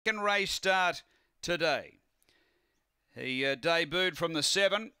Second race start today. He debuted from the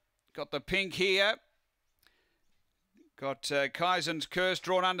 7. Got the pink here. Got Kaizen's Curse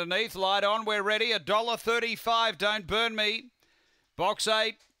drawn underneath. Light on, we're ready. $1.35, Don't Burn Me. Box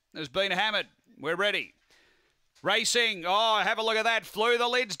 8 has been hammered. We're ready. Racing. Oh, have a look at that. Flew the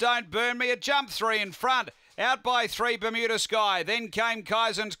lids, Don't Burn Me. It jumped 3 in front. Out by 3, Bermuda Sky. Then came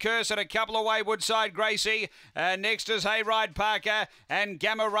Kaizen's Curse at a couple away, Woodside Gracie. Next is Hayride Parker and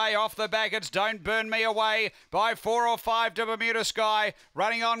Gamma Ray off the back. It's Don't Burn Me away by 4 or 5 to Bermuda Sky.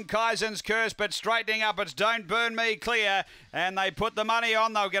 Running on Kaizen's Curse, but straightening up. It's Don't Burn Me clear. And they put the money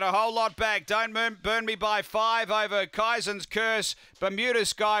on. They'll get a whole lot back. Don't Burn Me by 5 over Kaizen's Curse, Bermuda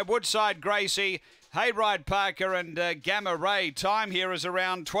Sky, Woodside Gracie, Hayride Parker and Gamma Ray. Time here is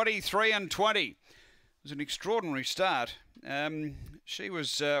around 23 and 20. It was an extraordinary start. He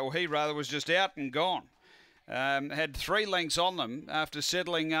was just out and gone. Had 3 lengths on them after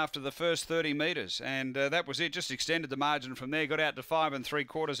settling after the first 30 metres. And that was it. Just extended the margin from there. Got out to 5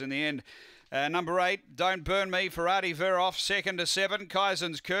 3/4 in the end. Number 8, Don't Burn Me for Artie Veroff. 2nd to 7,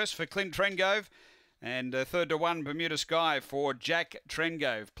 Kaizen's Curse for Clint Trengove. And 3rd to 1, Bermuda Sky for Jack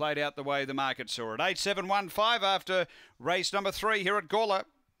Trengove. Played out the way the market saw it. 8-7-1-5 after race number 3 here at Gawler.